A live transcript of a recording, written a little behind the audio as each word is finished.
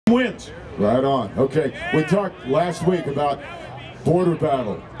wins. Right on. Okay, we talked last week about border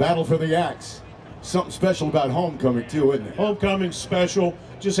battle for the axe. Something special about homecoming too, isn't it? Homecoming special.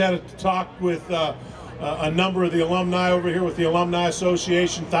 Just had a talk with a number of the alumni over here with the Alumni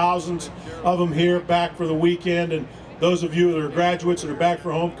Association, thousands of them here back for the weekend, and those of you that are graduates that are back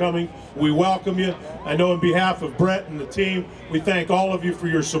for homecoming, we welcome you. I know on behalf of Brett and the team, we thank all of you for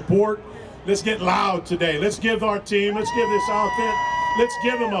your support. Let's get loud today. Let's give our team, let's give this outfit, let's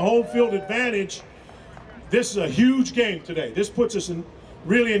give them a home field advantage. This is a huge game today. This puts us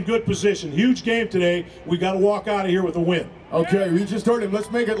really in good position. Huge game today. We got to walk out of here with a win. Okay, we just heard him.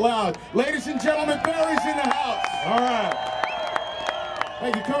 Let's make it loud. Ladies and gentlemen, Barry's in the house. All right.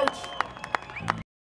 Thank you, Coach.